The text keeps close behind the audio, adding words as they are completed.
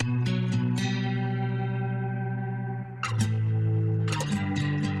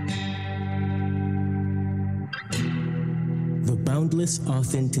Boundless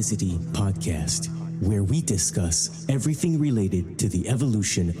Authenticity podcast, where we discuss everything related to the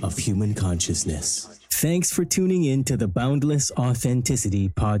evolution of human consciousness. Thanks for tuning in to the Boundless Authenticity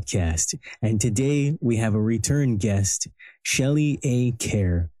podcast. And today we have a return guest, Shelley A.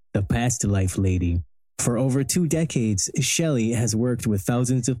 Kaehr, the past life lady. For over 2 decades, Shelley has worked with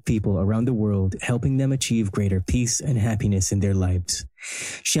thousands of people around the world, helping them achieve greater peace and happiness in their lives.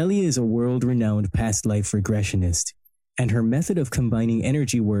 Shelley is a world-renowned past life regressionist, and her method of combining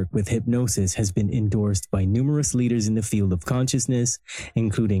energy work with hypnosis has been endorsed by numerous leaders in the field of consciousness,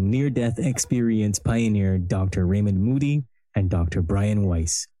 including near-death experience pioneer Dr. Raymond Moody and Dr. Brian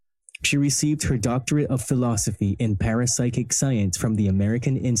Weiss. She received her doctorate of philosophy in parapsychic science from the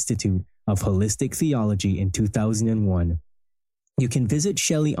American Institute of Holistic Theology in 2001. You can visit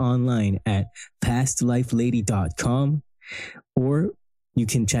Shelley online at pastlifelady.com, or you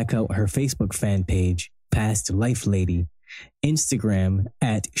can check out her Facebook fan page, Past Life Lady, Instagram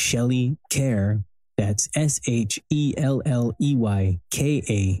at Shelley Kaehr, that's SHELLEYKAEHR,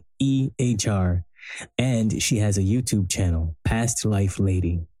 and she has a YouTube channel, Past Life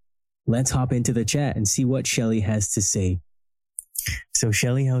Lady. Let's hop into the chat and see what Shelley has to say. So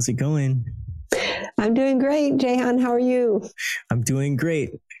Shelley, how's it going? I'm doing great. Jehan, how are you? I'm doing great.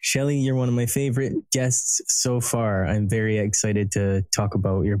 Shelley, you're one of my favorite guests so far. I'm very excited to talk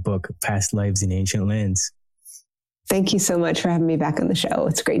about your book, Past Lives in Ancient Lands. Thank you so much for having me back on the show.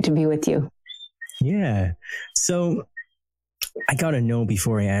 It's great to be with you. Yeah. So I got to know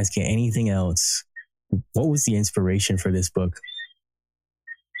before I ask you anything else, what was the inspiration for this book?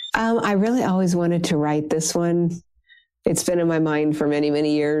 I really always wanted to write this one. It's been in my mind for many,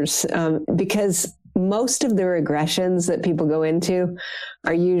 many years because most of the regressions that people go into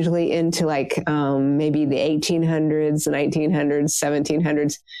are usually into like maybe the 1800s, 1900s,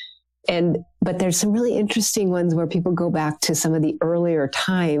 1700s. But there's some really interesting ones where people go back to some of the earlier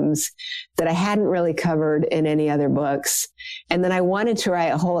times that I hadn't really covered in any other books. And then I wanted to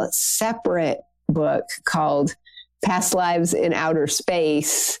write a whole separate book called Past Lives in Outer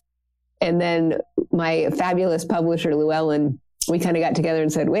Space. And then my fabulous publisher, Llewellyn, we kind of got together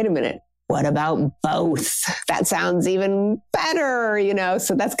and said, wait a minute, what about both? That sounds even better, you know?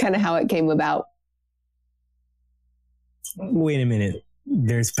 So that's kind of how it came about. Wait a minute.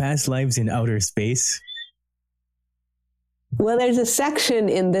 There's past lives in outer space? Well, there's a section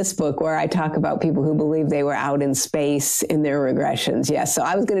in this book where I talk about people who believe they were out in space in their regressions. Yes. So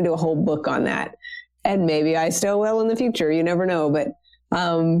I was going to do a whole book on that. And maybe I still will in the future. You never know. But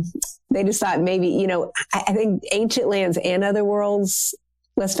they just thought maybe, you know, I think ancient lands and other worlds,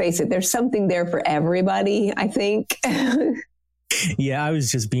 let's face it, there's something there for everybody, I think. Yeah, I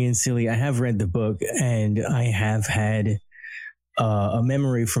was just being silly. I have read the book and I have had a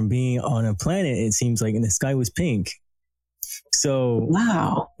memory from being on a planet, it seems like, and the sky was pink. So,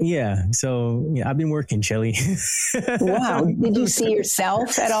 wow. Yeah. So, yeah, I've been working, Shelley. Wow. Did you see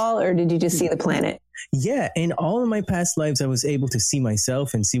yourself at all, or did you just see the planet? Yeah. In all of my past lives, I was able to see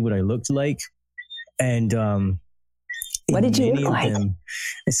myself and see what I looked like. And what did you look like?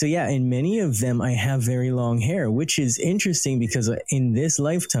 So, yeah, in many of them, I have very long hair, which is interesting because in this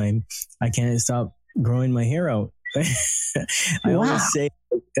lifetime, I can't stop growing my hair out. I always say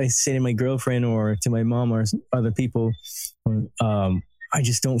to my girlfriend or to my mom or other people, I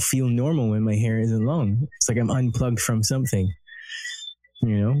just don't feel normal when my hair isn't long. It's like I'm unplugged from something,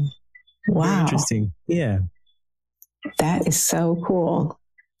 you know? Wow. Very interesting. Yeah. That is so cool.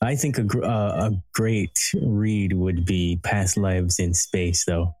 I think a great read would be Past Lives in Space,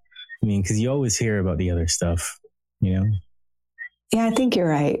 though. I mean, because you always hear about the other stuff, you know? Yeah, I think you're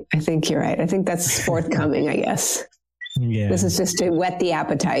right. I think that's forthcoming, I guess. Yeah. This is just to whet the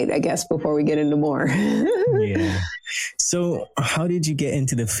appetite, I guess, before we get into more. Yeah. So how did you get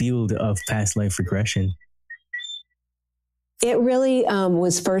into the field of past life regression? It really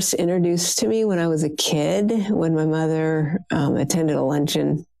was first introduced to me when I was a kid, when my mother attended a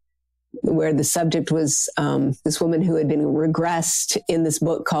luncheon where the subject was this woman who had been regressed in this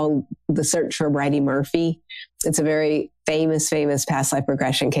book called The Search for Bridie Murphy. It's a very famous past life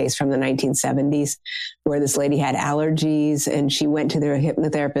regression case from the 1970s where this lady had allergies and she went to their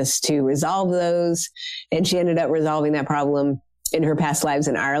hypnotherapist to resolve those. And she ended up resolving that problem in her past lives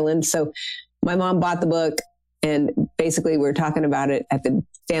in Ireland. So my mom bought the book and basically we were talking about it at the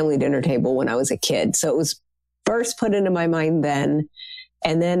family dinner table when I was a kid. So it was first put into my mind then.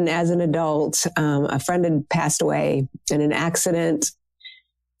 And then as an adult, a friend had passed away in an accident.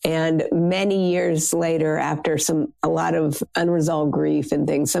 And many years later, after a lot of unresolved grief and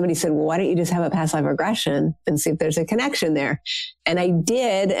things, somebody said, well, why don't you just have a past life regression and see if there's a connection there? And I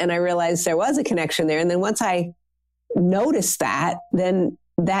did. And I realized there was a connection there. And then once I noticed that, then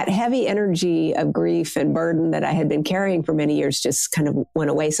that heavy energy of grief and burden that I had been carrying for many years just kind of went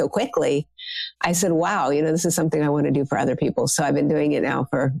away so quickly. I said, wow, this is something I want to do for other people. So I've been doing it now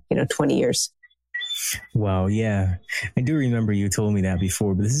for, 20 years. Wow. Yeah. I do remember you told me that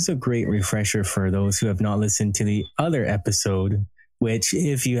before, but this is a great refresher for those who have not listened to the other episode, which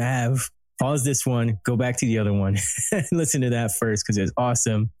if you have, pause this one, go back to the other one, listen to that first because it's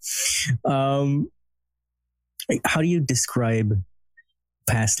awesome. How do you describe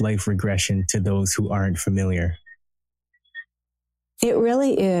past life regression to those who aren't familiar? It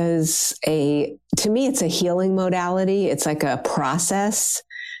really is to me, it's a healing modality. It's like a process.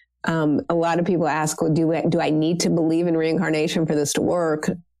 A lot of people ask, well, do I need to believe in reincarnation for this to work?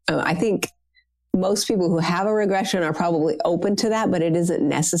 I think most people who have a regression are probably open to that, but it isn't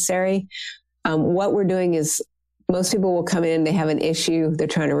necessary. What we're doing is most people will come in, they have an issue they're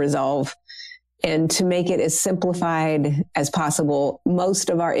trying to resolve. And to make it as simplified as possible,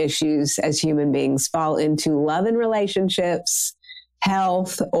 most of our issues as human beings fall into love and relationships,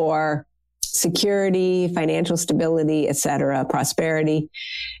 health, or security, financial stability, etc., prosperity.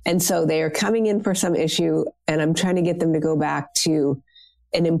 And so they are coming in for some issue, and I'm trying to get them to go back to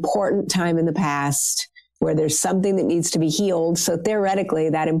an important time in the past where there's something that needs to be healed. So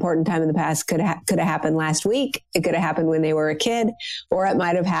theoretically, that important time in the past could have happened last week. It could have happened when they were a kid, or it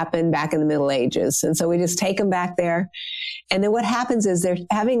might have happened back in the Middle Ages. And so we just take them back there. And then what happens is they're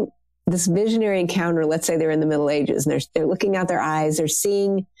having this visionary encounter. Let's say they're in the Middle Ages and they're looking out their eyes. They're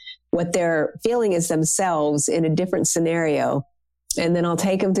seeing what they're feeling is themselves in a different scenario. And then I'll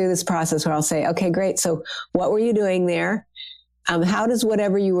take them through this process where I'll say, okay, great. So what were you doing there? How does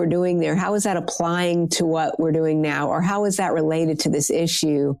whatever you were doing there, how is that applying to what we're doing now? Or how is that related to this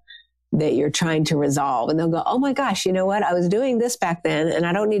issue that you're trying to resolve? And they'll go, oh my gosh, you know what? I was doing this back then and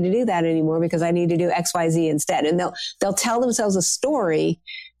I don't need to do that anymore because I need to do X, Y, Z instead. And they'll tell themselves a story.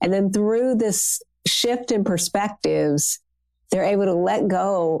 And then through this shift in perspectives, they're able to let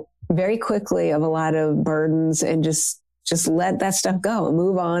go very quickly of a lot of burdens and just let that stuff go and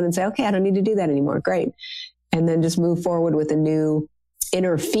move on and say, okay, I don't need to do that anymore. Great. And then just move forward with a new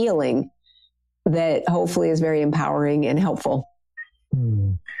inner feeling that hopefully is very empowering and helpful.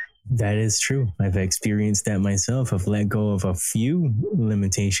 That is true. I've experienced that myself. I've let go of a few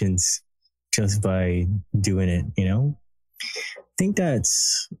limitations just by doing it, I think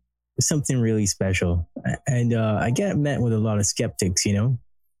that's something really special. And I get met with a lot of skeptics, You're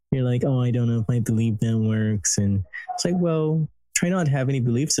like, oh, I don't know if my belief that works. And it's like, well, try not to have any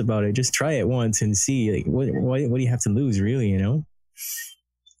beliefs about it. Just try it once and see, like, what do you have to lose, really, And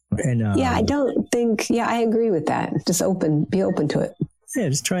I agree with that. Just be open to it. Yeah,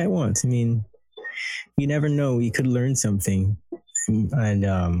 just try it once. I mean, you never know. You could learn something.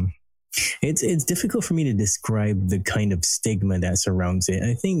 And it's difficult for me to describe the kind of stigma that surrounds it.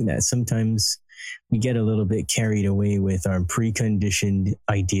 I think that sometimes we get a little bit carried away with our preconditioned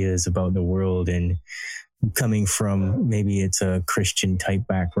ideas about the world, and coming from maybe it's a Christian type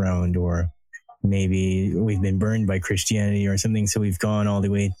background, or maybe we've been burned by Christianity or something. So we've gone all the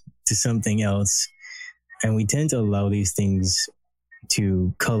way to something else. And we tend to allow these things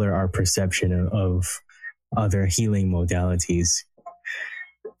to color our perception of other healing modalities.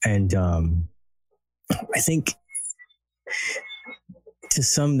 And I think to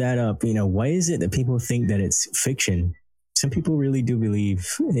sum that up, why is it that people think that it's fiction? Some people really do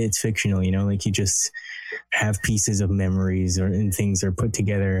believe it's fictional, like you just have pieces of memories and things are put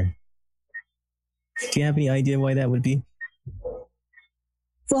together. Do you have any idea why that would be?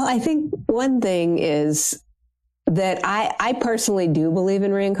 Well, I think one thing is that I personally do believe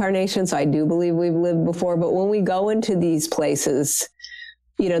in reincarnation. So I do believe we've lived before. But when we go into these places,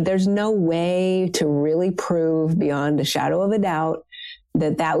 there's no way to really prove beyond a shadow of a doubt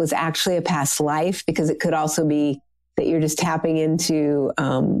that was actually a past life, because it could also be that you're just tapping into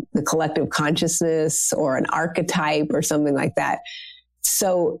the collective consciousness or an archetype or something like that.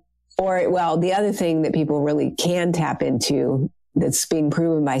 So, the other thing that people really can tap into that's being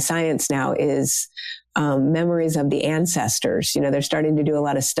proven by science now is memories of the ancestors. They're starting to do a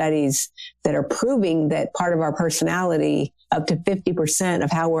lot of studies that are proving that part of our personality, up to 50%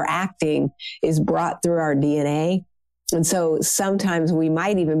 of how we're acting, is brought through our DNA. And so sometimes we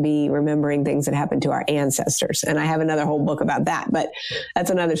might even be remembering things that happened to our ancestors. And I have another whole book about that, but that's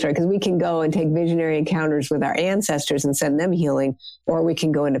another story, because we can go and take visionary encounters with our ancestors and send them healing, or we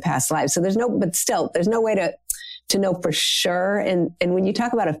can go into past lives. So there's no way to know for sure. And when you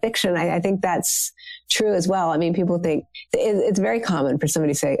talk about a fiction, I think that's true as well. I mean, people think it's very common for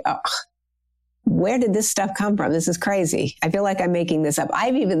somebody to say, oh, where did this stuff come from? This is crazy. I feel like I'm making this up.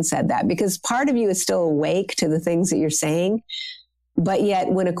 I've even said that because part of you is still awake to the things that you're saying. But yet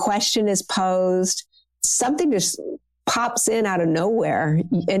when a question is posed, something just pops in out of nowhere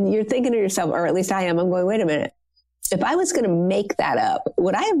and you're thinking to yourself, or at least I am, I'm going, wait a minute. If I was going to make that up,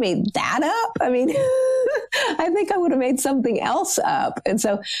 would I have made that up? I mean, I think I would have made something else up. And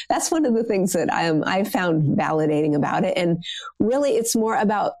so that's one of the things that I found validating about it. And really it's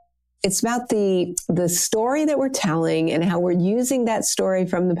about the story that we're telling and how we're using that story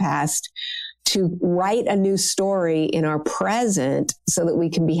from the past to write a new story in our present so that we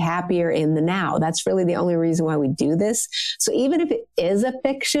can be happier in the now. That's really the only reason why we do this. So even if it is a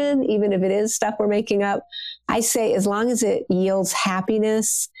fiction, even if it is stuff we're making up, I say as long as it yields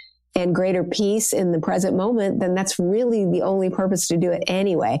happiness and greater peace in the present moment, then that's really the only purpose to do it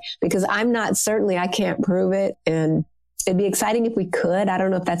anyway, because I can't prove it. And it'd be exciting if we could. I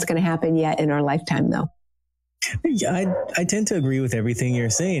don't know if that's going to happen yet in our lifetime though. Yeah, I tend to agree with everything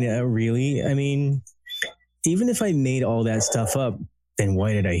you're saying. Really, I mean, even if I made all that stuff up, then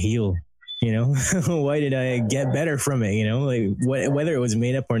why did I heal? You know, why did I get better from it? You know, like whether it was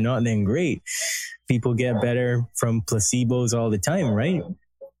made up or not, then great. People get better from placebos all the time, right?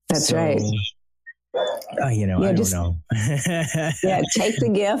 That's right. I don't know. Yeah, take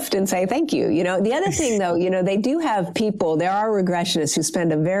the gift and say thank you. You know, the other thing though, they do have people, there are regressionists who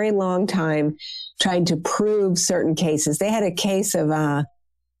spend a very long time trying to prove certain cases. They had a case of, I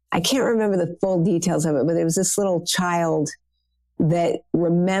can't remember the full details of it, but there was this little child that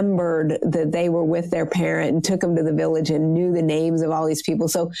remembered that they were with their parent and took them to the village and knew the names of all these people.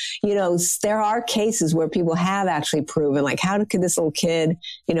 So, there are cases where people have actually proven, like, how could this little kid,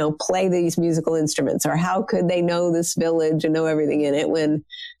 play these musical instruments, or how could they know this village and know everything in it when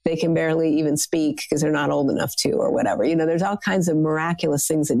they can barely even speak because they're not old enough to, or whatever. There's all kinds of miraculous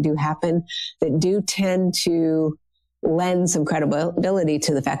things that do happen that do tend to lend some credibility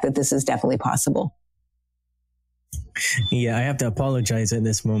to the fact that this is definitely possible. Yeah, I have to apologize at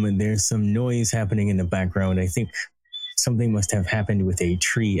this moment. There's some noise happening in the background. I think something must have happened with a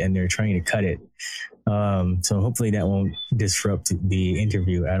tree and they're trying to cut it. So hopefully that won't disrupt the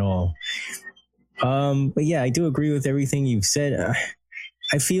interview at all. But yeah, I do agree with everything you've said.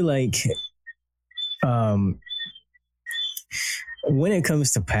 I feel like when it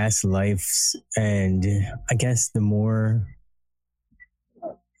comes to past lives, and I guess the more...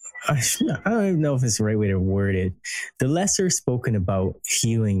 I don't even know if it's the right way to word it. The lesser spoken about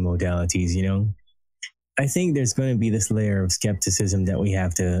healing modalities, I think there's going to be this layer of skepticism that we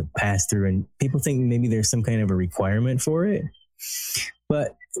have to pass through, and people think maybe there's some kind of a requirement for it.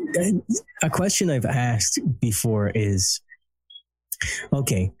 But a question I've asked before is,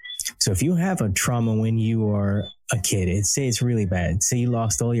 okay, so if you have a trauma when you are a kid, say it's really bad, say you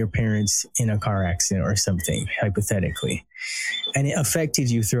lost all your parents in a car accident or something, hypothetically, and it affected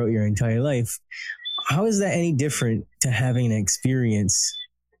you throughout your entire life, how is that any different to having an experience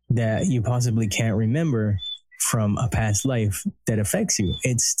that you possibly can't remember from a past life that affects you?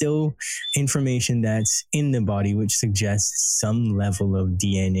 It's still information that's in the body, which suggests some level of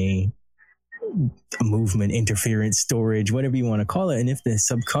DNA movement, interference, storage, whatever you want to call it. And if the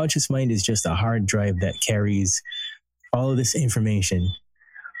subconscious mind is just a hard drive that carries all of this information,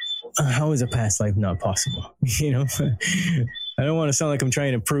 how is a past life not possible? I don't want to sound like I'm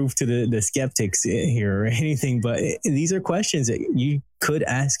trying to prove to the skeptics here or anything, but these are questions that you could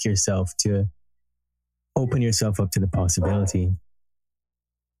ask yourself to open yourself up to the possibility.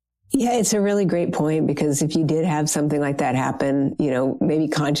 Yeah, it's a really great point, because if you did have something like that happen, maybe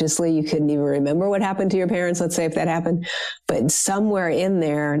consciously you couldn't even remember what happened to your parents, let's say, if that happened, but somewhere in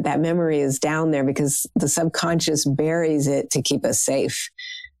there, that memory is down there because the subconscious buries it to keep us safe.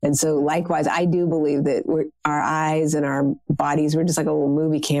 And so likewise, I do believe that our eyes and our bodies, we're just like a little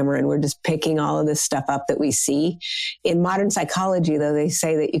movie camera, and we're just picking all of this stuff up that we see. In modern psychology, though, they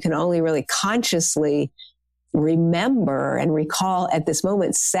say that you can only really consciously remember and recall at this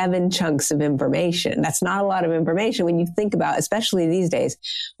moment 7 chunks of information. That's not a lot of information when you think about, especially these days.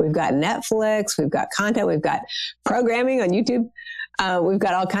 We've got Netflix, we've got content, we've got programming on YouTube. We've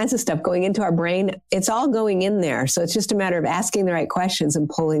got all kinds of stuff going into our brain. It's all going in there. So it's just a matter of asking the right questions and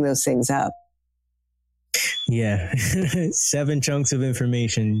pulling those things up. Yeah. 7 chunks of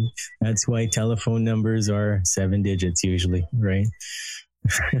information. That's why telephone numbers are 7 digits usually, right?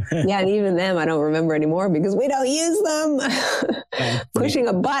 Yeah, and even them I don't remember anymore because we don't use them. Pushing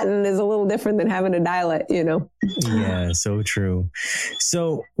a button is a little different than having to dial it, Yeah, so true.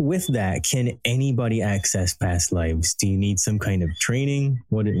 So with that, can anybody access past lives? Do you need some kind of training?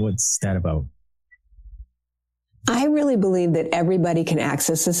 What's that about? I really believe that everybody can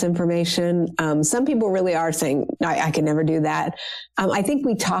access this information. Some people really are saying, I can never do that. I think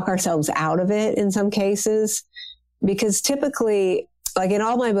we talk ourselves out of it in some cases, because typically, like in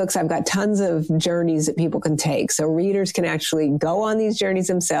all my books, I've got tons of journeys that people can take. So readers can actually go on these journeys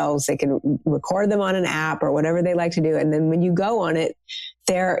themselves. They can record them on an app or whatever they like to do. And then when you go on it,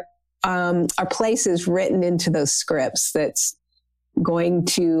 there are places written into those scripts that's going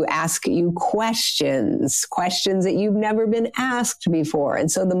to ask you questions that you've never been asked before.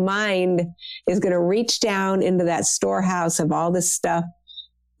 And so the mind is going to reach down into that storehouse of all this stuff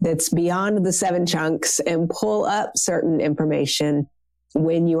that's beyond the 7 chunks and pull up certain information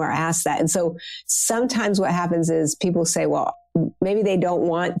when you are asked that. And so sometimes what happens is people say, well, maybe they don't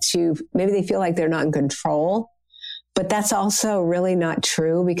want to, maybe they feel like they're not in control. But that's also really not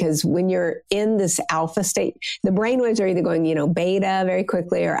true, because when you're in this alpha state, the brainwaves are either going, beta very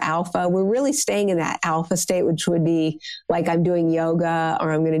quickly or alpha. We're really staying in that alpha state, which would be like I'm doing yoga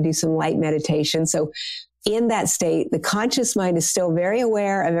or I'm going to do some light meditation. So in that state, the conscious mind is still very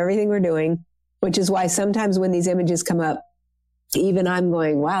aware of everything we're doing, which is why sometimes when these images come up, even I'm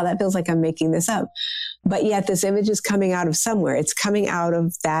going, wow, that feels like I'm making this up. But yet this image is coming out of somewhere. It's coming out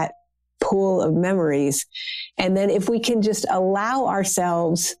of that pool of memories. And then if we can just allow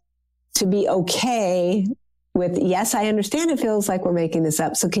ourselves to be okay with, yes, I understand it feels like we're making this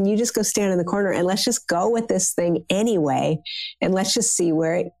up. So can you just go stand in the corner and let's just go with this thing anyway. And let's just see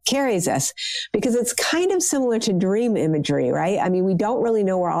where it carries us, because it's kind of similar to dream imagery, right? I mean, we don't really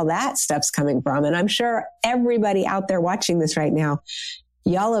know where all that stuff's coming from. And I'm sure everybody out there watching this right now,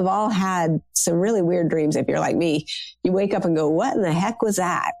 y'all have all had some really weird dreams. If you're like me, you wake up and go, what in the heck was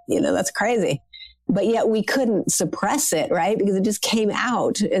that? That's crazy. But yet we couldn't suppress it, right? Because it just came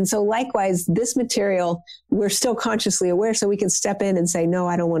out. And so likewise, this material, we're still consciously aware, so we can step in and say, no,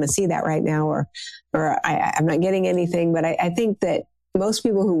 I don't want to see that right now, or I'm not getting anything. But I think that most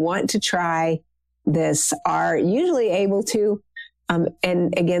people who want to try this are usually able to.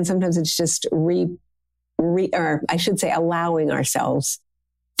 And again, sometimes it's just allowing ourselves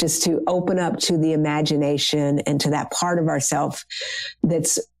just to open up to the imagination and to that part of ourself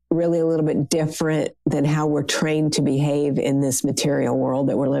that's really a little bit different than how we're trained to behave in this material world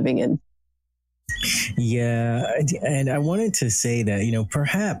that we're living in. Yeah. And I wanted to say that,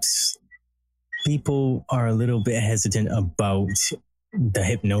 perhaps people are a little bit hesitant about the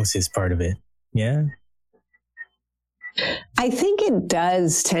hypnosis part of it. Yeah. I think it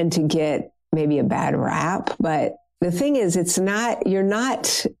does tend to get maybe a bad rap, but the thing is, you're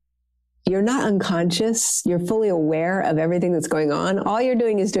not unconscious. You're fully aware of everything that's going on. All you're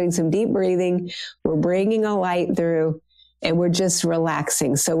doing is doing some deep breathing. We're bringing a light through and we're just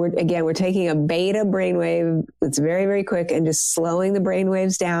relaxing. So we're taking a beta brainwave that's very, very quick and just slowing the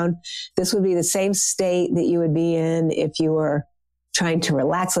brainwaves down. This would be the same state that you would be in if you were trying to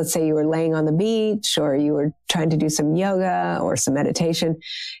relax. Let's say you were laying on the beach or you were trying to do some yoga or some meditation.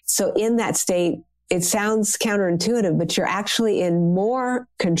 So in that state, it sounds counterintuitive, but you're actually in more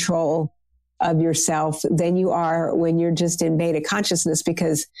control of yourself than you are when you're just in beta consciousness,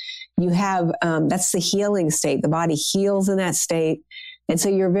 because you have, that's the healing state. The body heals in that state. And so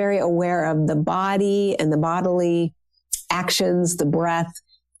you're very aware of the body and the bodily actions, the breath,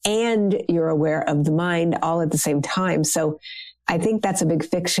 and you're aware of the mind all at the same time. So I think that's a big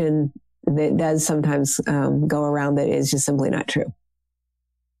fiction that does sometimes go around that is just simply not true.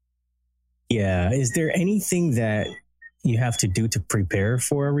 Yeah. Is there anything that you have to do to prepare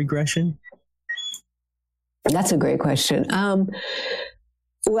for a regression? That's a great question.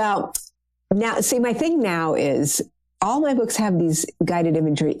 Well, now, see, my thing now is all my books have these guided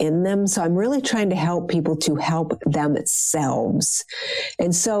imagery in them. So I'm really trying to help people to help themselves.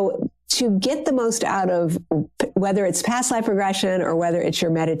 And so to get the most out of whether it's past life regression or whether it's your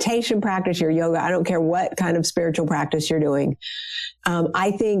meditation practice, your yoga, I don't care what kind of spiritual practice you're doing.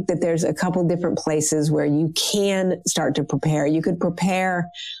 I think that there's a couple different places where you can start to prepare. You could prepare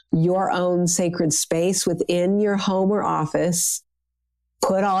your own sacred space within your home or office.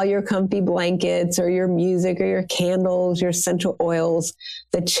 Put all your comfy blankets or your music or your candles, your essential oils,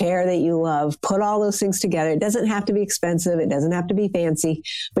 the chair that you love. Put all those things together. It doesn't have to be expensive. It doesn't have to be fancy,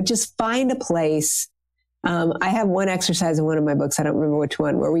 but just find a place. I have one exercise in one of my books, I don't remember which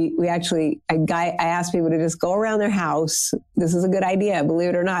one, where I asked people to just go around their house. This is a good idea, believe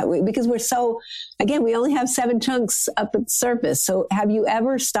it or not, because we only have 7 chunks up at the surface. So have you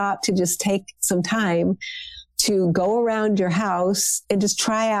ever stopped to just take some time to go around your house and just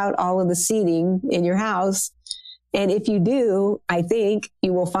try out all of the seating in your house? And if you do, I think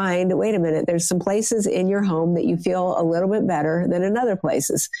you will find, wait a minute, there's some places in your home that you feel a little bit better than in other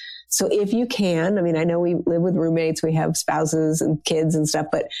places. So if you can, I mean, I know we live with roommates, we have spouses and kids and stuff,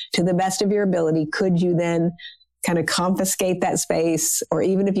 but to the best of your ability, could you then kind of confiscate that space? Or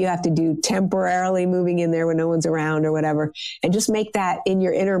even if you have to do temporarily moving in there when no one's around or whatever, and just make that in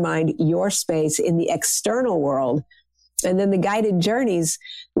your inner mind, your space in the external world. And then the guided journeys,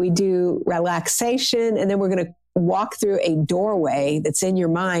 we do relaxation, and then we're going to walk through a doorway that's in your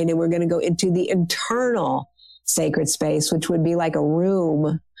mind, and we're going to go into the internal sacred space, which would be like a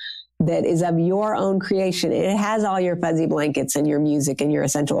room that is of your own creation. It has all your fuzzy blankets and your music and your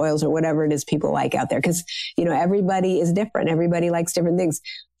essential oils or whatever it is people like out there. Because, you know, everybody is different. Everybody likes different things.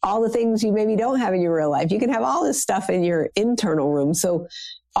 All the things you maybe don't have in your real life, you can have all this stuff in your internal room. So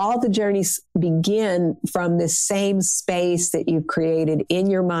all the journeys begin from this same space that you've created in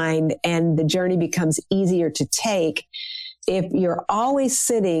your mind, and the journey becomes easier to take if you're always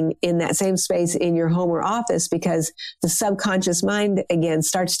sitting in that same space in your home or office, because the subconscious mind again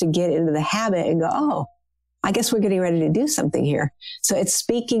starts to get into the habit and go, oh, I guess we're getting ready to do something here. So it's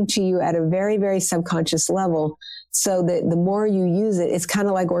speaking to you at a very, very subconscious level, so that the more you use it, it's kind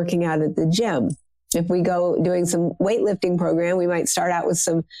of like working out at the gym. If we go doing some weightlifting program, we might start out with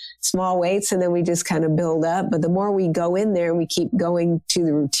some small weights and then we just kind of build up. But the more we go in there and we keep going to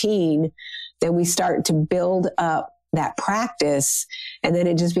the routine, then we start to build up that practice. And then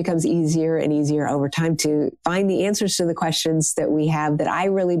it just becomes easier and easier over time to find the answers to the questions that we have, that I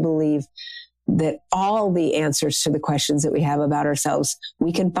really believe that all the answers to the questions that we have about ourselves,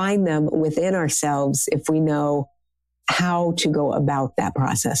 we can find them within ourselves if we know how to go about that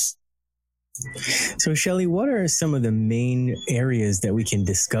process. So, Shelley, what are some of the main areas that we can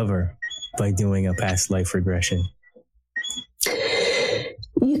discover by doing a past life regression?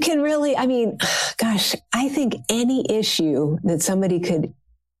 You can really, I mean, gosh, I think any issue that somebody could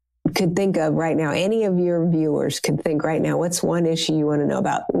think of right now, any of your viewers could think right now, what's one issue you want to know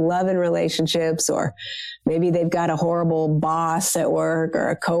about? Love and relationships, or maybe they've got a horrible boss at work, or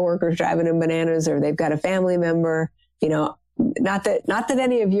a coworker driving them bananas, or they've got a family member, you know. Not that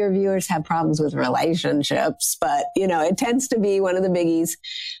any of your viewers have problems with relationships, but, you know, it tends to be one of the biggies.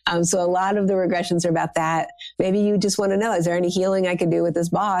 So a lot of the regressions are about that. Maybe you just want to know, is there any healing I could do with this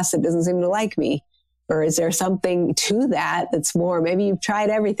boss that doesn't seem to like me? Or is there something to that that's more? Maybe you've tried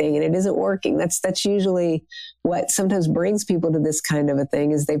everything and it isn't working. That's usually what sometimes brings people to this kind of a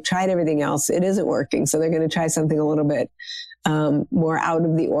thing, is they've tried everything else. It isn't working. So they're going to try something a little bit more out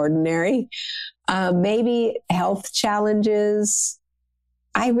of the ordinary. Maybe health challenges.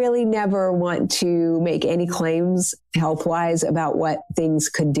 I really never want to make any claims health-wise about what things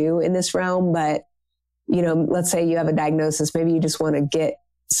could do in this realm. But, you know, let's say you have a diagnosis. Maybe you just want to get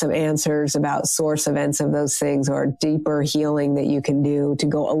some answers about source events of those things, or deeper healing that you can do to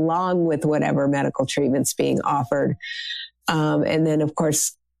go along with whatever medical treatment's being offered. And then, of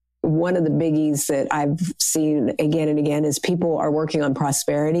course, one of the biggies that I've seen again and again is people are working on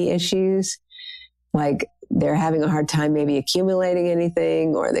prosperity issues. Like they're having a hard time maybe accumulating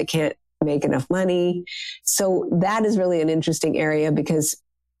anything, or they can't make enough money. So that is really an interesting area, because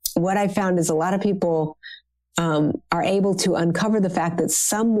what I found is a lot of people are able to uncover the fact that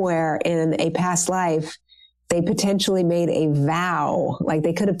somewhere in a past life, they potentially made a vow. Like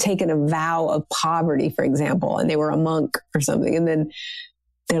they could have taken a vow of poverty, for example, and they were a monk or something. And then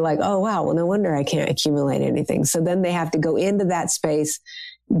they're like, oh, wow, well, no wonder I can't accumulate anything. So then they have to go into that space,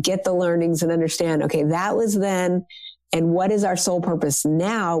 get the learnings, and understand, okay, that was then, and what is our soul purpose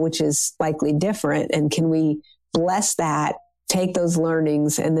now, which is likely different. And can we bless that, take those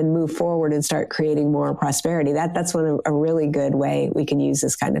learnings, and then move forward and start creating more prosperity? That's a really good way we can use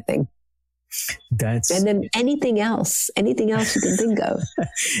this kind of thing. And then anything else you can think of.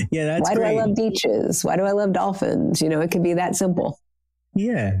 Yeah, that's Why great. do I love beaches? Why do I love dolphins? You know, it could be that simple.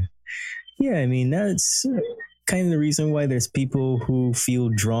 Yeah. Yeah. I mean, that's kind of the reason why there's people who feel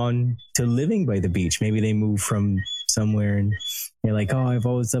drawn to living by the beach. Maybe they move from somewhere and they're like, oh, I've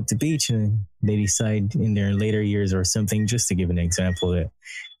always loved the beach. And they decide in their later years or something, just to give an example, that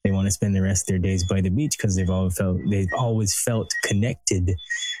they want to spend the rest of their days by the beach because they've always felt connected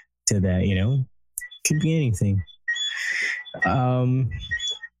to that, you know. Could be anything. About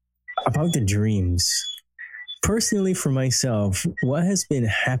the dreams. Personally, for myself, what has been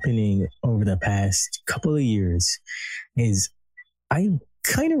happening over the past couple of years is I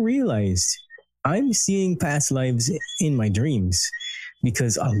kind of realized I'm seeing past lives in my dreams,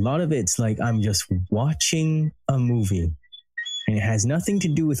 because a lot of it's like I'm just watching a movie, and it has nothing to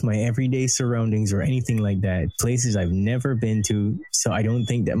do with my everyday surroundings or anything like that. Places I've never been to. So I don't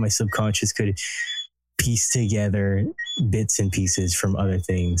think that my subconscious could piece together bits and pieces from other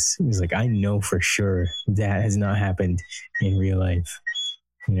things. It was like, I know for sure that has not happened in real life.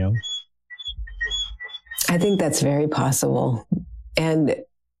 you know? I think that's very possible. And,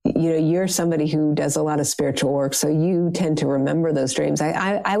 you know, you're somebody who does a lot of spiritual work, so you tend to remember those dreams.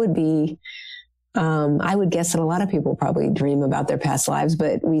 I would guess that a lot of people probably dream about their past lives,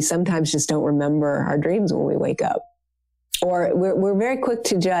 but we sometimes just don't remember our dreams when we wake up. Or we're very quick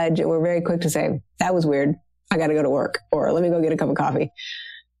to judge, and we're very quick to say, that was weird, I got to go to work, or let me go get a cup of coffee.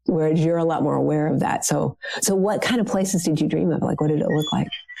 Whereas you're a lot more aware of that. So what kind of places did you dream of? Like, what did it look like?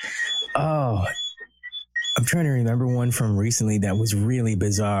 Oh, I'm trying to remember one from recently that was really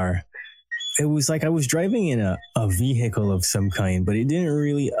bizarre. It was like I was driving in a vehicle of some kind, but it didn't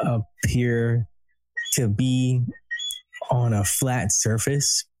really appear to be on a flat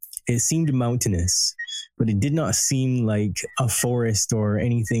surface. It seemed mountainous, but it did not seem like a forest or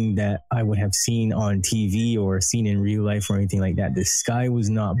anything that I would have seen on TV or seen in real life or anything like that. The sky was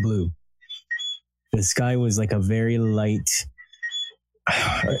not blue. The sky was like a very light,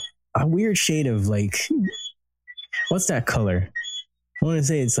 a weird shade of like, what's that color? I want to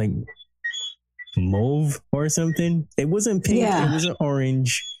say it's like mauve or something. It wasn't pink. Yeah. It wasn't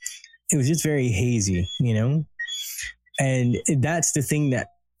orange. It was just very hazy, you know? And that's the thing that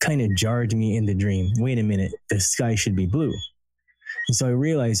kind of jarred me in the dream. Wait a minute, the sky should be blue. And so I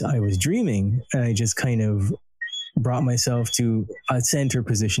realized I was dreaming, and I just kind of brought myself to a center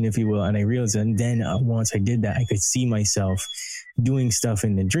position, if you will. And I realized that then once I did that, I could see myself doing stuff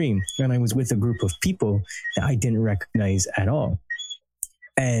in the dream. And I was with a group of people that I didn't recognize at all.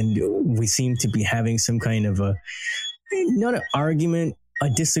 And we seemed to be having some kind of not an argument, a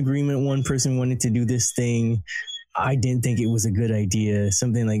disagreement. One person wanted to do this thing. I didn't think it was a good idea,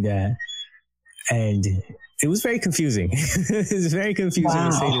 something like that. And it was very confusing. It was very confusing, wow,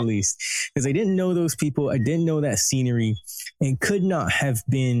 to say the least, because I didn't know those people. I didn't know that scenery, and could not have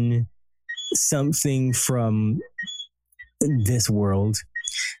been something from this world.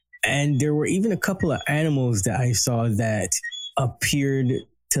 And there were even a couple of animals that I saw that appeared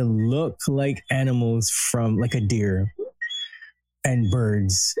to look like animals from like a deer and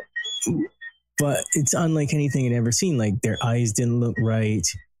birds. But it's unlike anything I'd ever seen. Like their eyes didn't look right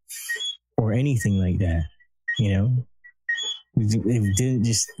or anything like that, you know? It didn't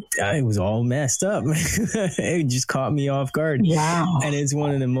just, it was all messed up. It just caught me off guard. Wow. And it's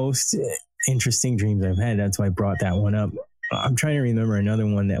one of the most interesting dreams I've had. That's why I brought that one up. I'm trying to remember another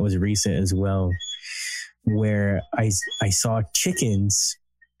one that was recent as well, where I saw chickens,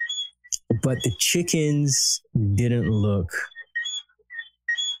 but the chickens didn't look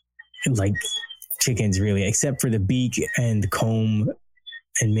like chickens really, except for the beak and the comb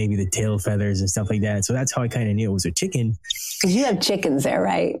and maybe the tail feathers and stuff like that. So that's how I kind of knew it was a chicken. Because you have chickens there,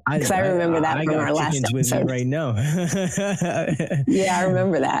 right? Because I remember that from our last episode. With me right now. Yeah, I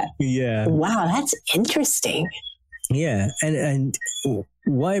remember that. Yeah. Wow, that's interesting. Yeah, and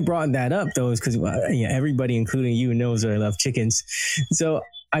why I brought that up though is because everybody, including you, knows that I love chickens. So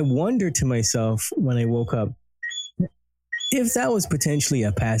I wondered to myself when I woke up, if that was potentially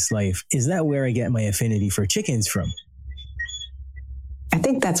a past life, is that where I get my affinity for chickens from? I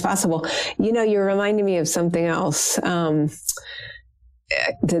think that's possible. You know, you're reminding me of something else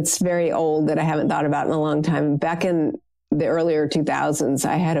that's very old that I haven't thought about in a long time. Back in the earlier 2000s,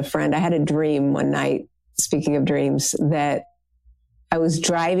 I had a dream one night, speaking of dreams, that I was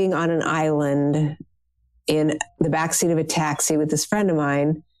driving on an island in the backseat of a taxi with this friend of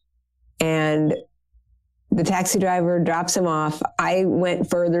mine, and the taxi driver drops him off. I went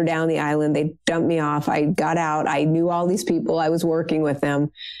further down the island. They dumped me off. I got out. I knew all these people. I was working with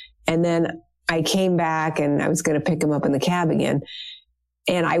them. And then I came back and I was going to pick him up in the cab again.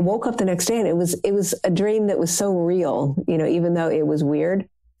 And I woke up the next day, and it was a dream that was so real, you know, even though it was weird,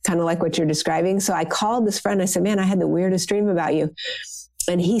 kind of like what you're describing. So I called this friend. I said, man, I had the weirdest dream about you.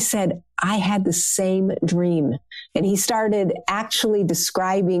 And he said, I had the same dream. And he started actually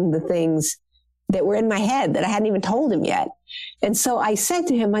describing the things that were in my head that I hadn't even told him yet. And so I said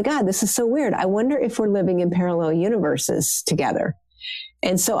to him, my God, this is so weird. I wonder if we're living in parallel universes together.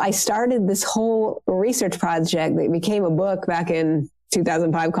 And so I started this whole research project that became a book back in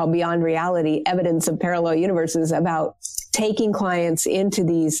 2005 called Beyond Reality, Evidence of Parallel Universes, about taking clients into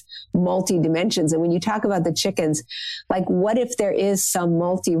these multi-dimensions. And when you talk about the chickens, like what if there is some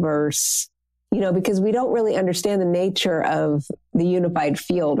multiverse? You know, because we don't really understand the nature of the unified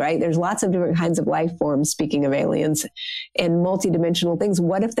field, right? There's lots of different kinds of life forms, speaking of aliens, and multidimensional things.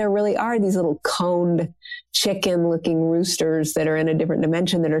 What if there really are these little coned chicken-looking roosters that are in a different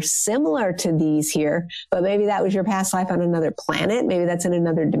dimension that are similar to these here, but maybe that was your past life on another planet? Maybe that's in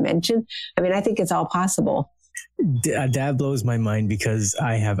another dimension. I mean, I think it's all possible. That blows my mind because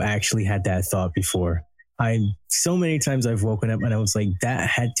I have actually had that thought before. So many times I've woken up and I was like, that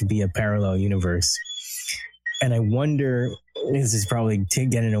had to be a parallel universe. And I wonder, this is probably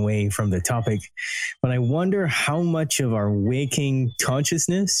getting away from the topic, but I wonder how much of our waking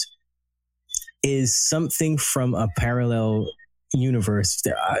consciousness is something from a parallel universe,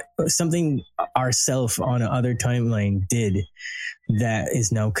 something ourself on another timeline did that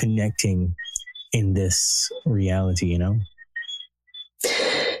is now connecting in this reality, you know?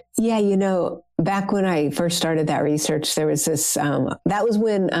 Yeah, back when I first started that research, there was this, that was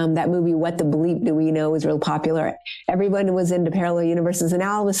when that movie, What the Bleep Do We Know, was real popular. Everyone was into parallel universes, and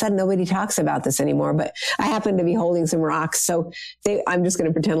now all of a sudden nobody talks about this anymore. But I happen to be holding some rocks, so I'm just going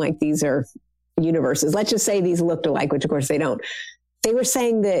to pretend like these are universes. Let's just say these looked alike, which of course they don't. They were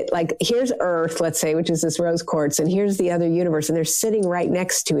saying that, like, here's Earth, let's say, which is this rose quartz, and here's the other universe, and they're sitting right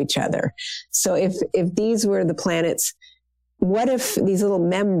next to each other. So if these were the planets, what if these little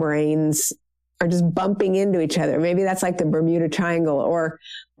membranes are just bumping into each other? Maybe that's like the Bermuda Triangle. Or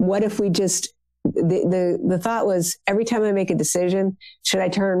what if we just, the thought was, every time I make a decision, should I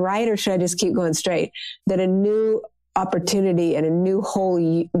turn right or should I just keep going straight? That a new opportunity and a new whole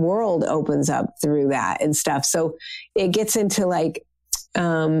world opens up through that and stuff. So it gets into like,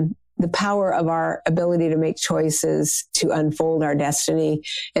 the power of our ability to make choices to unfold our destiny.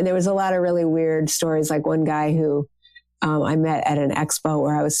 And there was a lot of really weird stories. Like one guy who, I met at an expo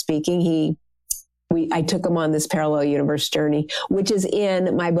where I was speaking. I took him on this parallel universe journey, which is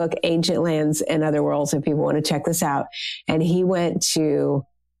in my book, Ancient Lands and Other Worlds, if people want to check this out. And he went to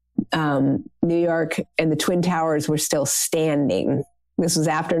New York, and the Twin Towers were still standing. This was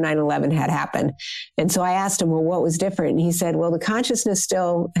after 9/11 had happened. And so I asked him, well, what was different? And he said, well, the consciousness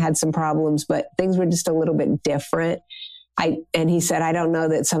still had some problems, but things were just a little bit different. And he said, I don't know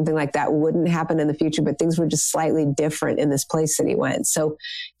that something like that wouldn't happen in the future, but things were just slightly different in this place that he went. So,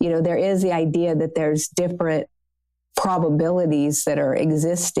 there is the idea that there's different probabilities that are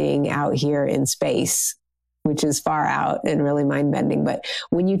existing out here in space, which is far out and really mind-bending. But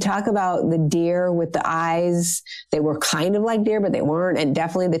when you talk about the deer with the eyes, they were kind of like deer, but they weren't. And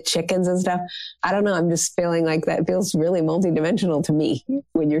definitely the chickens and stuff. I don't know. I'm just feeling like that feels really multidimensional to me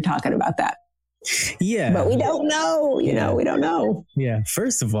when you're talking about that. Yeah. But we don't know, we don't know. Yeah.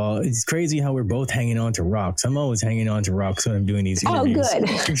 First of all, it's crazy how we're both hanging on to rocks. I'm always hanging on to rocks when I'm doing these interviews. Oh,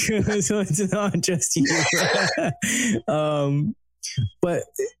 good. So it's not just you. But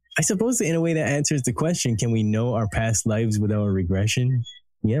I suppose in a way that answers the question, can we know our past lives without a regression?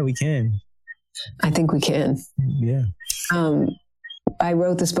 Yeah, we can. I think we can. Yeah. I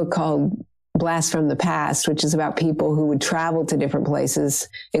wrote this book called Blast from the Past, which is about people who would travel to different places,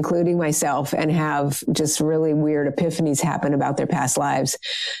 including myself, and have just really weird epiphanies happen about their past lives.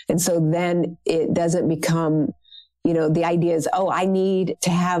 And so then it doesn't become, the idea is, I need to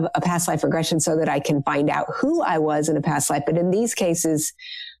have a past life regression so that I can find out who I was in a past life. But in these cases,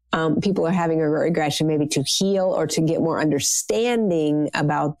 people are having a regression maybe to heal or to get more understanding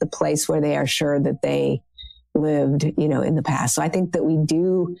about the place where they are sure that they lived, in the past. So I think that we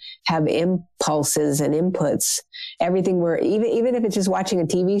do have impulses and inputs, everything where even if it's just watching a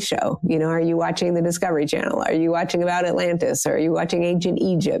TV show, are you watching the Discovery Channel? Are you watching about Atlantis? Or are you watching ancient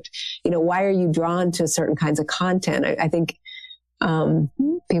Egypt? Why are you drawn to certain kinds of content? I think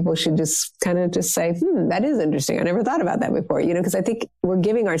people should just kind of just say, that is interesting. I never thought about that before, because I think we're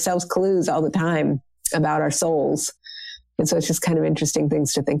giving ourselves clues all the time about our souls. And so it's just kind of interesting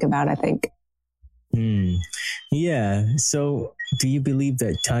things to think about, I think. Yeah. So do you believe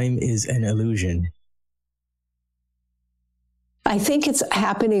that time is an illusion? I think it's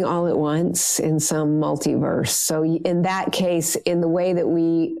happening all at once in some multiverse. So in that case, in the way that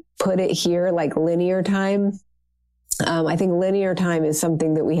we put it here, like linear time, I think linear time is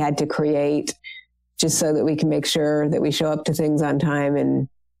something that we had to create just so that we can make sure that we show up to things on time and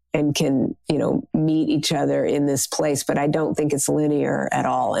can, meet each other in this place. But I don't think it's linear at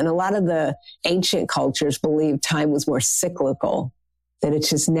all. And a lot of the ancient cultures believed time was more cyclical, that it's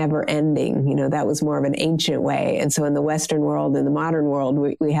just never ending. That was more of an ancient way. And so in the Western world, in the modern world,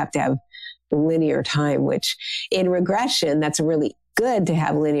 we have to have linear time, which in regression, that's really good to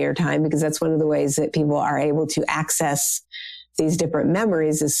have linear time, because that's one of the ways that people are able to access these different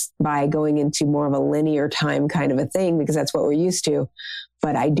memories is by going into more of a linear time kind of a thing, because that's what we're used to.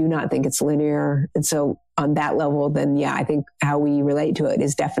 But I do not think it's linear. And so on that level, then yeah, I think how we relate to it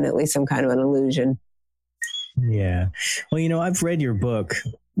is definitely some kind of an illusion. Yeah. Well, I've read your book,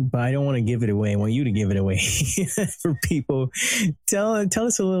 but I don't want to give it away. I want you to give it away for people. Tell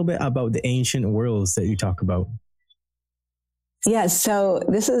us a little bit about the ancient worlds that you talk about. Yeah, so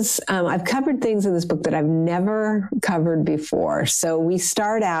this is, I've covered things in this book that I've never covered before. So we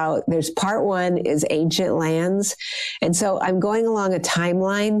start out, there's part one is ancient lands. And so I'm going along a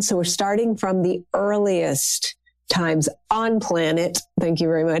timeline. So we're starting from the earliest times on planet, thank you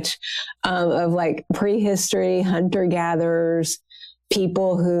very much, of like prehistory, hunter-gatherers,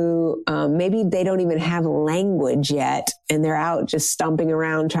 people who maybe they don't even have language yet, and they're out just stomping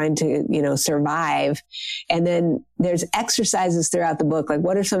around trying to, survive. And then there's exercises throughout the book, like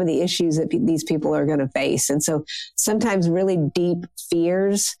what are some of the issues that these people are going to face? And so sometimes really deep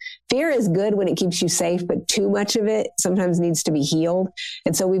fears. Fear is good when it keeps you safe, but too much of it sometimes needs to be healed.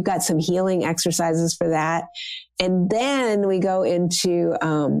 And so we've got some healing exercises for that. And then we go into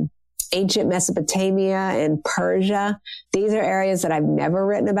ancient Mesopotamia and Persia. These are areas that I've never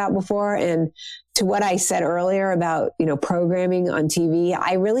written about before. And to what I said earlier about, programming on TV,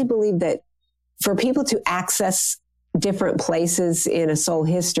 I really believe that for people to access different places in a soul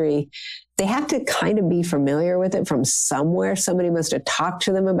history, they have to kind of be familiar with it from somewhere. Somebody must have talked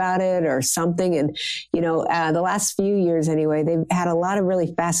to them about it or something. And, the last few years anyway, they've had a lot of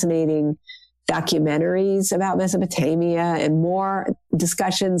really fascinating documentaries about Mesopotamia and more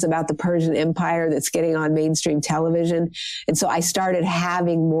discussions about the Persian Empire that's getting on mainstream television. And so I started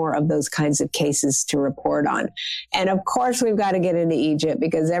having more of those kinds of cases to report on. And of course, we've got to get into Egypt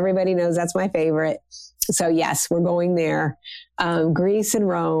because everybody knows that's my favorite. So yes, we're going there. Greece and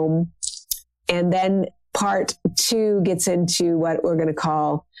Rome. And then part two gets into what we're going to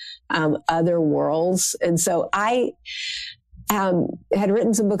call other worlds. And so I had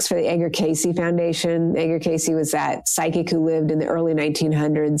written some books for the Edgar Cayce Foundation. Edgar Cayce was that psychic who lived in the early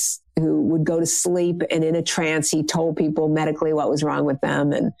 1900s who would go to sleep, and in a trance, he told people medically what was wrong with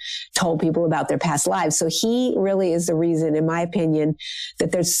them and told people about their past lives. So he really is the reason, in my opinion,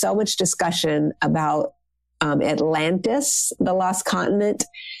 that there's so much discussion about Atlantis, the lost continent,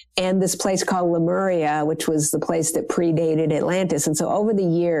 and this place called Lemuria, which was the place that predated Atlantis. And so over the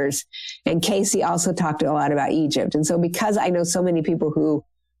years, and Cayce also talked a lot about Egypt. And so because I know so many people who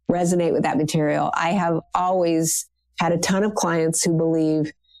resonate with that material, I have always had a ton of clients who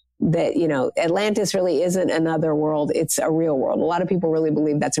believe that, Atlantis really isn't another world. It's a real world. A lot of people really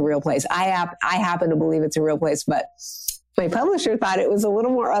believe that's a real place. I happen to believe it's a real place, but my publisher thought it was a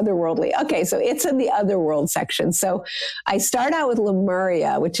little more otherworldly. Okay, so it's in the otherworld section. So I start out with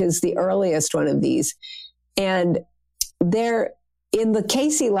Lemuria, which is the earliest one of these. And there, in the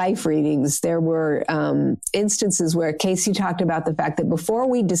Cayce life readings, there were instances where Cayce talked about the fact that before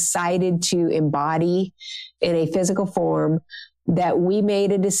we decided to embody in a physical form, that we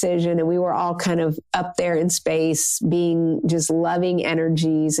made a decision and we were all kind of up there in space, being just loving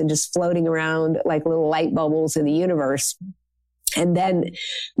energies and just floating around like little light bubbles in the universe. And then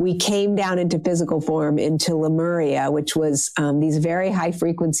we came down into physical form, into Lemuria, which was these very high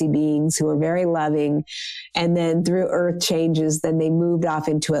frequency beings who were very loving. And then through earth changes, then they moved off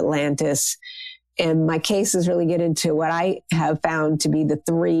into Atlantis. And my cases really get into what I have found to be the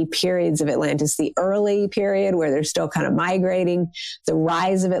three periods of Atlantis: the early period where they're still kind of migrating, the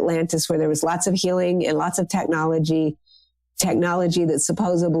rise of Atlantis where there was lots of healing and lots of technology that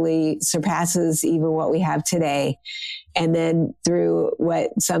supposedly surpasses even what we have today. And then through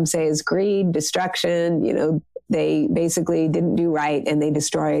what some say is greed, destruction, they basically didn't do right and they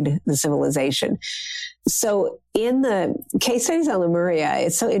destroyed the civilization. So in the case studies on Lemuria,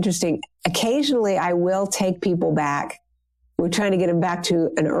 it's so interesting. Occasionally I will take people back. We're trying to get them back to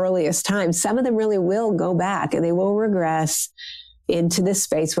an earliest time. Some of them really will go back and they will regress into this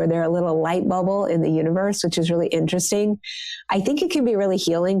space where they're a little light bubble in the universe, which is really interesting. I think it can be really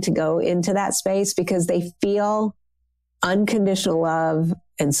healing to go into that space because they feel unconditional love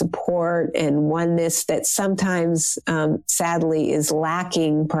and support and oneness that sometimes, sadly, is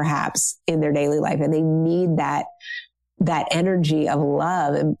lacking perhaps in their daily life. And they need that energy of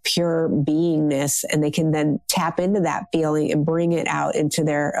love and pure beingness. And they can then tap into that feeling and bring it out into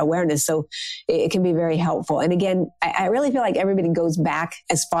their awareness. So it can be very helpful. And again, I really feel like everybody goes back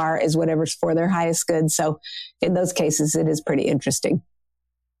as far as whatever's for their highest good. So in those cases, it is pretty interesting.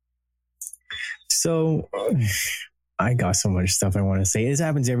 So I got so much stuff I want to say. This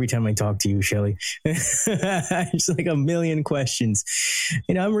happens every time I talk to you, Shelley. It's like a million questions.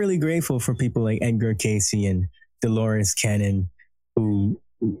 I'm really grateful for people like Edgar Cayce and Dolores Cannon who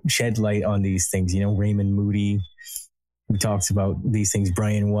shed light on these things. Raymond Moody, who talks about these things.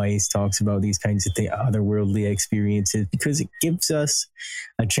 Brian Weiss talks about these kinds of otherworldly experiences, because it gives us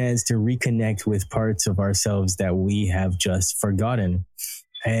a chance to reconnect with parts of ourselves that we have just forgotten.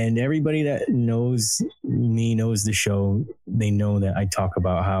 And everybody that knows me, knows the show, they know that I talk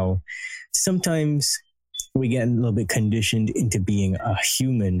about how sometimes we get a little bit conditioned into being a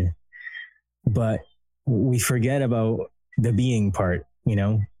human, but we forget about the being part, you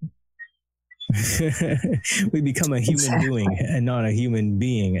know? We become a human doing and not a human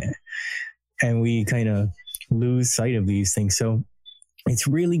being. And we kind of lose sight of these things. So it's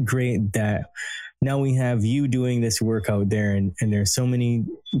really great that now we have you doing this work out there, and there's so many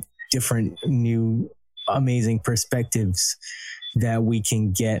different new amazing perspectives that we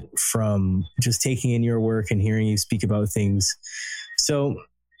can get from just taking in your work and hearing you speak about things. So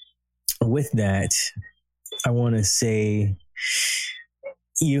with that, I want to say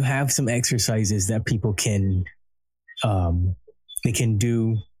you have some exercises that people can they can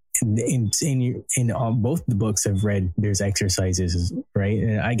do in both the books I've read. There's exercises, right?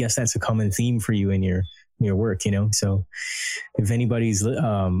 And I guess that's a common theme for you in your work, you know. So if anybody's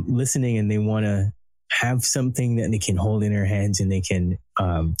listening and they want to have something that they can hold in their hands and they can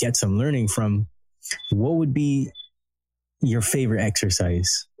get some learning from, what would be your favorite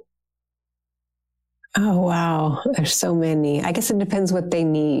exercise? Oh, wow. There's so many. I guess it depends what they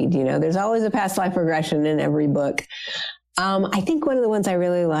need. You know, there's always a past life regression in every book. I think one of the ones I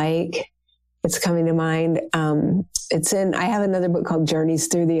really like, it's coming to mind. I have another book called Journeys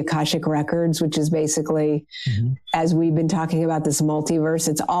Through the Akashic Records, which is basically, as we've been talking about this multiverse,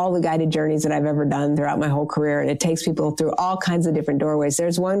 it's all the guided journeys that I've ever done throughout my whole career. And it takes people through all kinds of different doorways.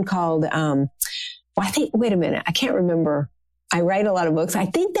 There's one called, wait a minute, I can't remember. I write a lot of books. I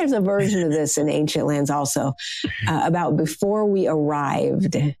think there's a version of this in Ancient Lands also, about before we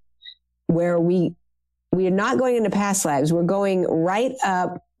arrived, where we are not going into past lives. We're going right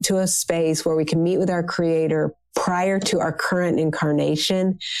up to a space where we can meet with our creator prior to our current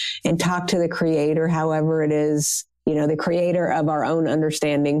incarnation and talk to the creator, however it is, you know, the creator of our own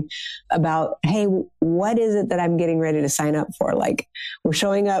understanding, about, hey, what is it that I'm getting ready to sign up for? Like, we're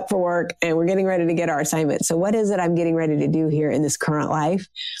showing up for work and we're getting ready to get our assignment. So what is it I'm getting ready to do here in this current life?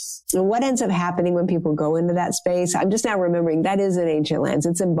 And what ends up happening when people go into that space? I'm just now remembering that is in Ancient Lands.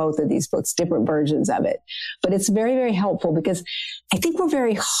 It's in both of these books, different versions of it. But it's very, very helpful because I think we're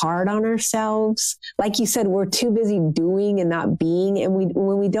very hard on ourselves. Like you said, we're too busy doing and not being. And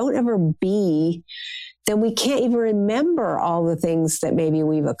when we don't ever be, then we can't even remember all the things that maybe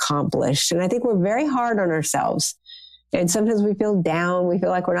we've accomplished. And I think we're very hard on ourselves. And sometimes we feel down. We feel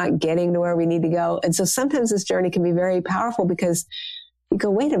like we're not getting to where we need to go. And so sometimes this journey can be very powerful because you go,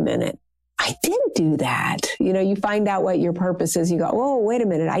 wait a minute, I did do that. You know, you find out what your purpose is. You go, oh, wait a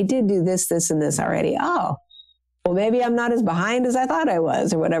minute, I did do this, this, and this already. Oh, well, maybe I'm not as behind as I thought I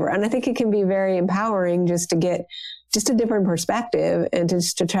was or whatever. And I think it can be very empowering just to get just a different perspective and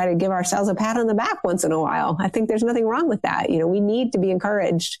just to try to give ourselves a pat on the back once in a while. I think there's nothing wrong with that. You know, we need to be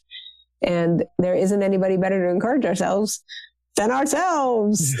encouraged, and there isn't anybody better to encourage ourselves than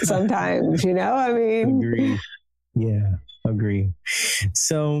ourselves sometimes, you know, I mean. Agree. Yeah. Agree.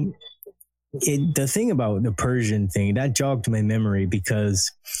 So the thing about the Persian thing, that jogged my memory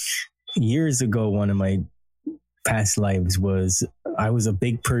because years ago, one of my past lives was I was a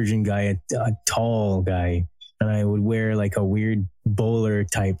big Persian guy, a tall guy, and I would wear like a weird bowler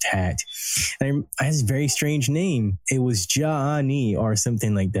typed hat. And I had this very strange name. It was Ja'ani or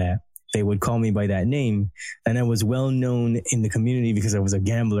something like that. They would call me by that name. And I was well known in the community because I was a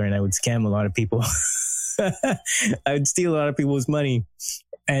gambler and I would scam a lot of people. I would steal a lot of people's money.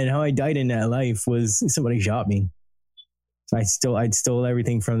 And how I died in that life was somebody shot me. I'd stole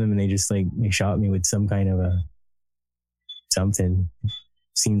everything from them, and they shot me with some kind of something.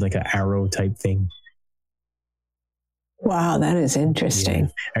 Seemed like an arrow type thing. Wow, that is interesting.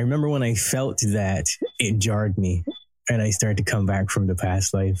 Yeah. I remember when I felt that, it jarred me, and I started to come back from the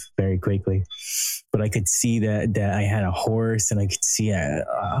past life very quickly. But I could see that I had a horse, and I could see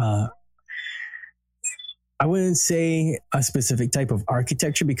I wouldn't say a specific type of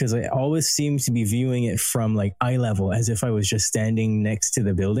architecture because I always seem to be viewing it from like eye level, as if I was just standing next to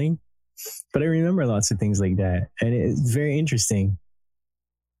the building. But I remember lots of things like that. And it's very interesting.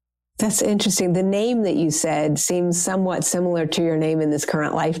 That's interesting. The name that you said seems somewhat similar to your name in this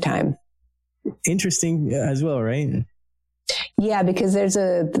current lifetime. Interesting as well, right? Yeah, because there's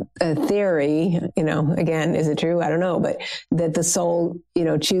a theory, you know, again, is it true? I don't know, but that the soul, you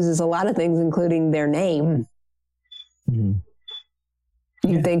know, chooses a lot of things, including their name. Mm-hmm.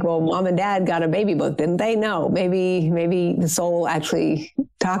 You'd think, well, mom and dad got a baby book, didn't they? No, maybe the soul actually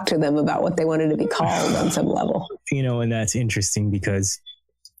talked to them about what they wanted to be called on some level. You know, and that's interesting because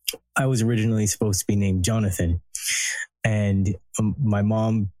I was originally supposed to be named Jonathan. And my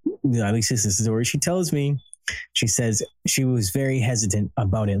mom, at least this is the story she tells me, she says she was very hesitant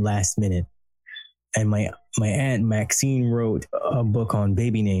about it last minute. And my aunt Maxine wrote a book on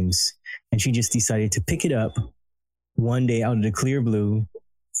baby names, and she just decided to pick it up one day out of the clear blue.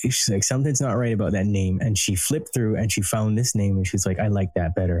 She's like, something's not right about that name. And she flipped through and she found this name, and she's like, I like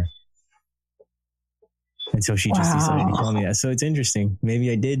that better. And so she just decided to call me that. So it's interesting. Maybe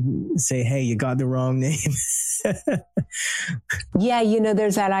I did say, hey, you got the wrong name. Yeah,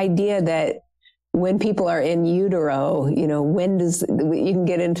 there's that idea that when people are in utero, when does, you can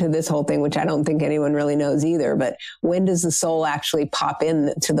get into this whole thing, which I don't think anyone really knows either, but when does the soul actually pop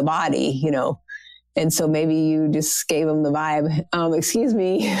in to the body, And so maybe you just gave them the vibe, excuse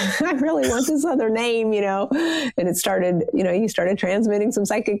me, I really want this other name, and it started, you started transmitting some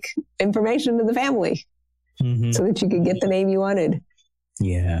psychic information to the family so that you could get the name you wanted.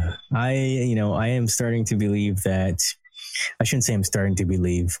 Yeah. I am starting to believe that, I shouldn't say I'm starting to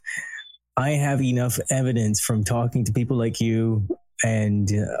believe, I have enough evidence from talking to people like you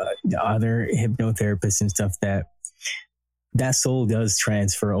and other hypnotherapists and stuff that soul does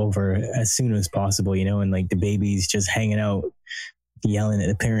transfer over as soon as possible, and like the baby's just hanging out, yelling at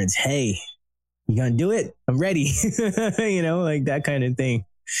the parents, hey, you gonna do it? I'm ready. Like that kind of thing.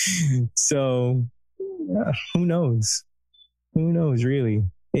 So who knows? Who knows, really?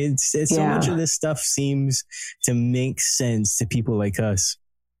 It's so much of this stuff seems to make sense to people like us.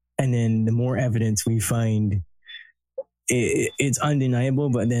 And then the more evidence we find, it's undeniable.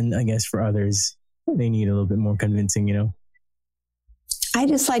 But then I guess for others, they need a little bit more convincing, I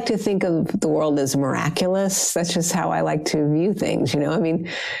just like to think of the world as miraculous. That's just how I like to view things. I mean,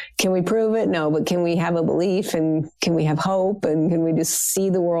 can we prove it? No, but can we have a belief, and can we have hope, and can we just see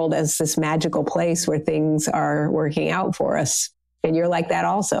the world as this magical place where things are working out for us? And you're like that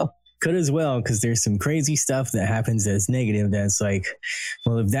also. Could as well, because there's some crazy stuff that happens that's negative. That's like,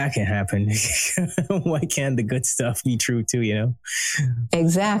 well, if that can happen, why can't the good stuff be true too?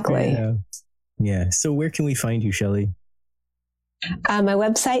 Exactly. Yeah. So where can we find you, Shelley? My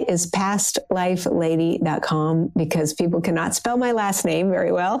website is pastlifelady.com because people cannot spell my last name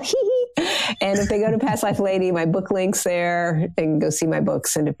very well. And if they go to Past Life Lady, my book link's there. They can go see my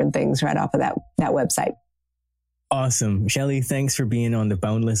books and different things right off of that website. Awesome. Shelley, thanks for being on the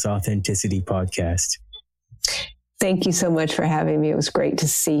Boundless Authenticity podcast. Thank you so much for having me. It was great to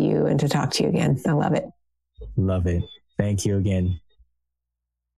see you and to talk to you again. I love it. Love it. Thank you again.